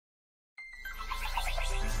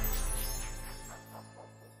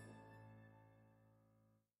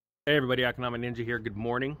Hey everybody, Economic Ninja here. Good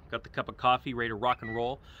morning. Got the cup of coffee, ready to rock and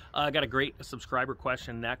roll. I got a great subscriber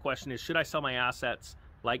question. That question is, should I sell my assets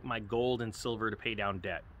like my gold and silver to pay down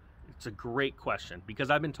debt? It's a great question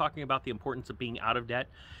because I've been talking about the importance of being out of debt,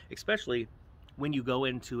 especially when you go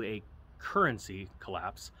into a currency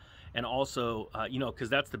collapse. And also,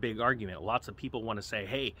 because that's the big argument. Lots of people want to say,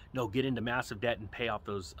 hey, no, get into massive debt and pay off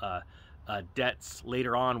those debts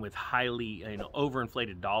later on with highly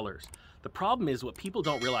overinflated dollars. The problem is what people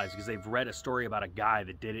don't realize, because they've read a story about a guy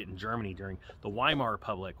that did it in Germany during the Weimar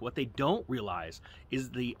Republic. What they don't realize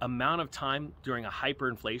is the amount of time during a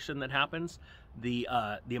hyperinflation that happens, the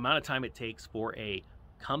amount of time it takes for a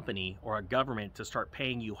company or a government to start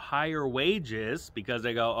paying you higher wages because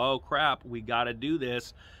they go, oh crap, we got to do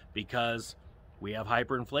this because we have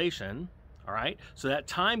hyperinflation. All right, so that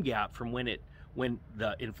time gap from when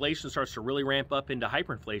the inflation starts to really ramp up into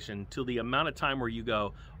hyperinflation till the amount of time where you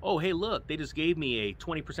go, oh, hey, look, they just gave me a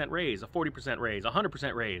 20% raise, a 40% raise, a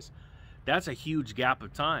 100% raise. That's a huge gap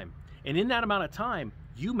of time. And in that amount of time,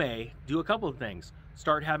 you may do a couple of things.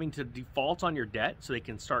 Start having to default on your debt so they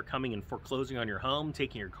can start coming and foreclosing on your home,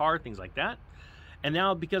 taking your car, things like that. And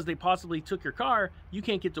now because they possibly took your car, you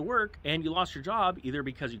can't get to work and you lost your job either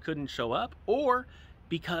because you couldn't show up or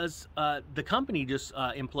because the company just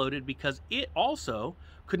imploded because it also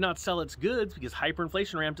could not sell its goods because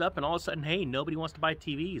hyperinflation ramped up and all of a sudden, hey, nobody wants to buy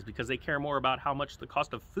TVs because they care more about how much the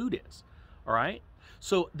cost of food is, all right?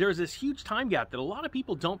 So there's this huge time gap that a lot of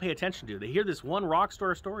people don't pay attention to. They hear this one rock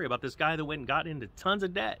star story about this guy that went and got into tons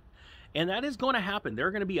of debt. And that is going to happen. There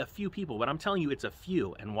are going to be a few people, but I'm telling you it's a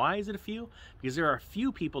few. And why is it a few? Because there are a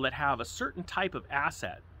few people that have a certain type of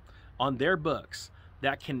asset on their books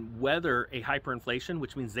that can weather a hyperinflation,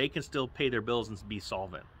 which means they can still pay their bills and be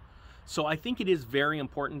solvent. So I think it is very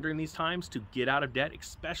important during these times to get out of debt,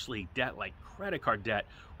 especially debt like credit card debt,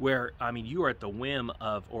 where, I mean, you are at the whim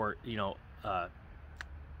of, or,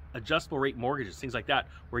 adjustable rate mortgages, things like that,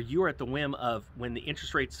 where you are at the whim of when the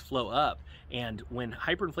interest rates flow up and when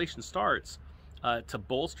hyperinflation starts to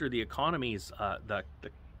bolster the economy's, the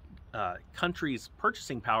country's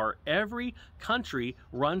purchasing power, every country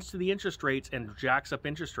runs to the interest rates and jacks up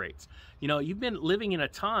interest rates. You know, you've been living in a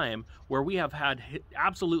time where we have had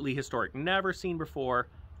absolutely historic, never seen before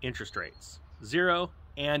interest rates, zero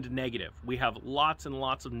and negative. We have lots and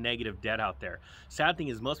lots of negative debt out there. Sad thing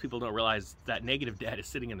is most people don't realize that negative debt is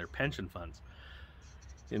sitting in their pension funds,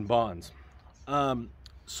 in bonds.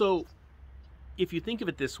 So if you think of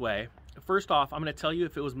it this way, first off, I'm going to tell you,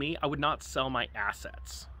 if it was me, I would not sell my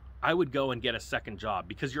assets. I would go and get a second job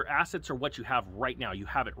because your assets are what you have right now. You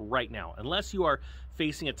have it right now. Unless you are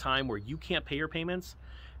facing a time where you can't pay your payments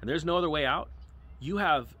and there's no other way out, you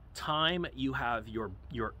have time, you have your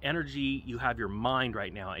energy, you have your mind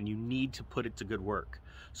right now, and you need to put it to good work.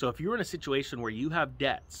 So if you're in a situation where you have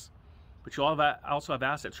debts, but you also have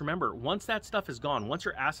assets, remember, once that stuff is gone, once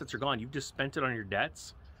your assets are gone, you've just spent it on your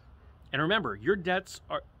debts. And remember, your debts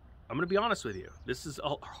are, I'm going to be honest with you, this is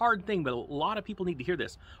a hard thing, but a lot of people need to hear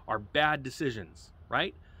this, are bad decisions,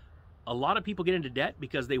 right? A lot of people get into debt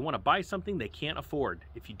because they want to buy something they can't afford.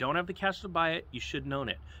 If you don't have the cash to buy it, you shouldn't own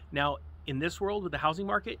it. Now, in this world with the housing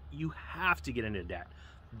market, you have to get into debt.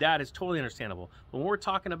 That is totally understandable. But when we're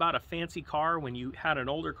talking about a fancy car, when you had an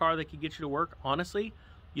older car that could get you to work, honestly,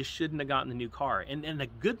 you shouldn't have gotten the new car. And the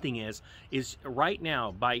good thing is right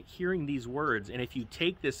now, by hearing these words, and if you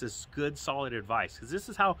take this as good, solid advice, because this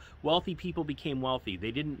is how wealthy people became wealthy.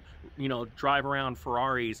 They didn't, drive around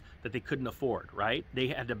Ferraris that they couldn't afford, right? They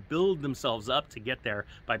had to build themselves up to get there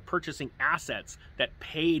by purchasing assets that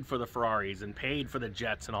paid for the Ferraris and paid for the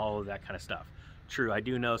jets and all of that kind of stuff. True, I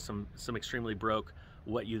do know some extremely broke,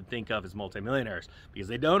 what you'd think of as multimillionaires, because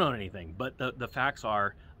they don't own anything. But the facts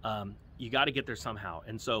are, you got to get there somehow.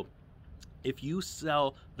 And so if you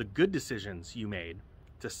sell the good decisions you made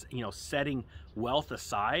to, setting wealth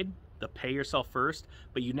aside to pay yourself first,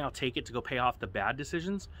 but you now take it to go pay off the bad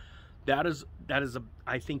decisions, that is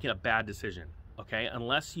I think a bad decision. Okay,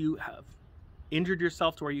 unless you have injured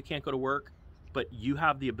yourself to where you can't go to work, but you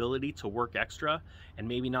have the ability to work extra and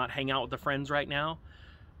maybe not hang out with the friends right now,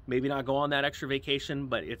 maybe not go on that extra vacation,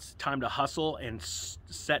 but it's time to hustle and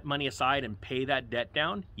set money aside and pay that debt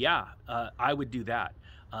down. Yeah, I would do that.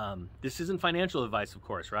 This isn't financial advice, of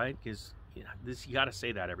course, right? Because you got to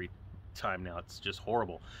say that every time now. It's just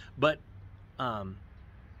horrible. But the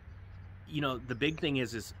big thing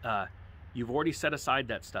is you've already set aside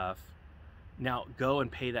that stuff. Now go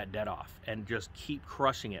and pay that debt off and just keep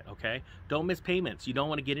crushing it. Okay, don't miss payments. You don't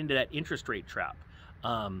want to get into that interest rate trap.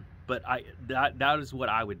 But that is what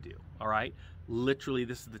I would do. All right, literally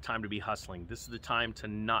this is the time to be hustling. This is the time to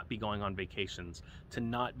not be going on vacations, to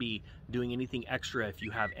not be doing anything extra. If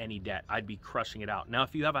you have any debt, I'd be crushing it out. Now,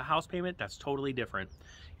 if you have a house payment, that's totally different.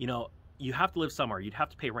 You know, you have to live somewhere. You'd have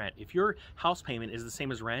to pay rent. If your house payment is the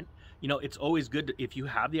same as rent, you know, it's always good to, if you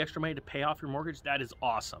have the extra money to pay off your mortgage, that is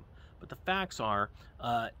awesome. But the facts are,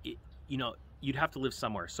 you know, you'd have to live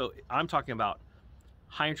somewhere. So I'm talking about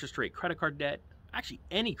high interest rate credit card debt, actually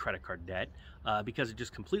any credit card debt, because it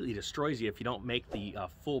just completely destroys you if you don't make the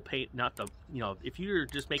full pay, not the, you know, if you're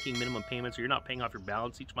just making minimum payments or you're not paying off your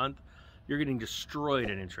balance each month, you're getting destroyed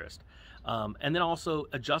in interest. And then also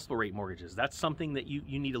adjustable rate mortgages. That's something that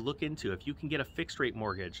you need to look into. If you can get a fixed rate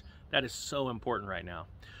mortgage, that is so important right now.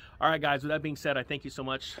 All right, guys, with that being said, I thank you so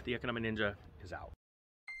much. The Economic Ninja is out.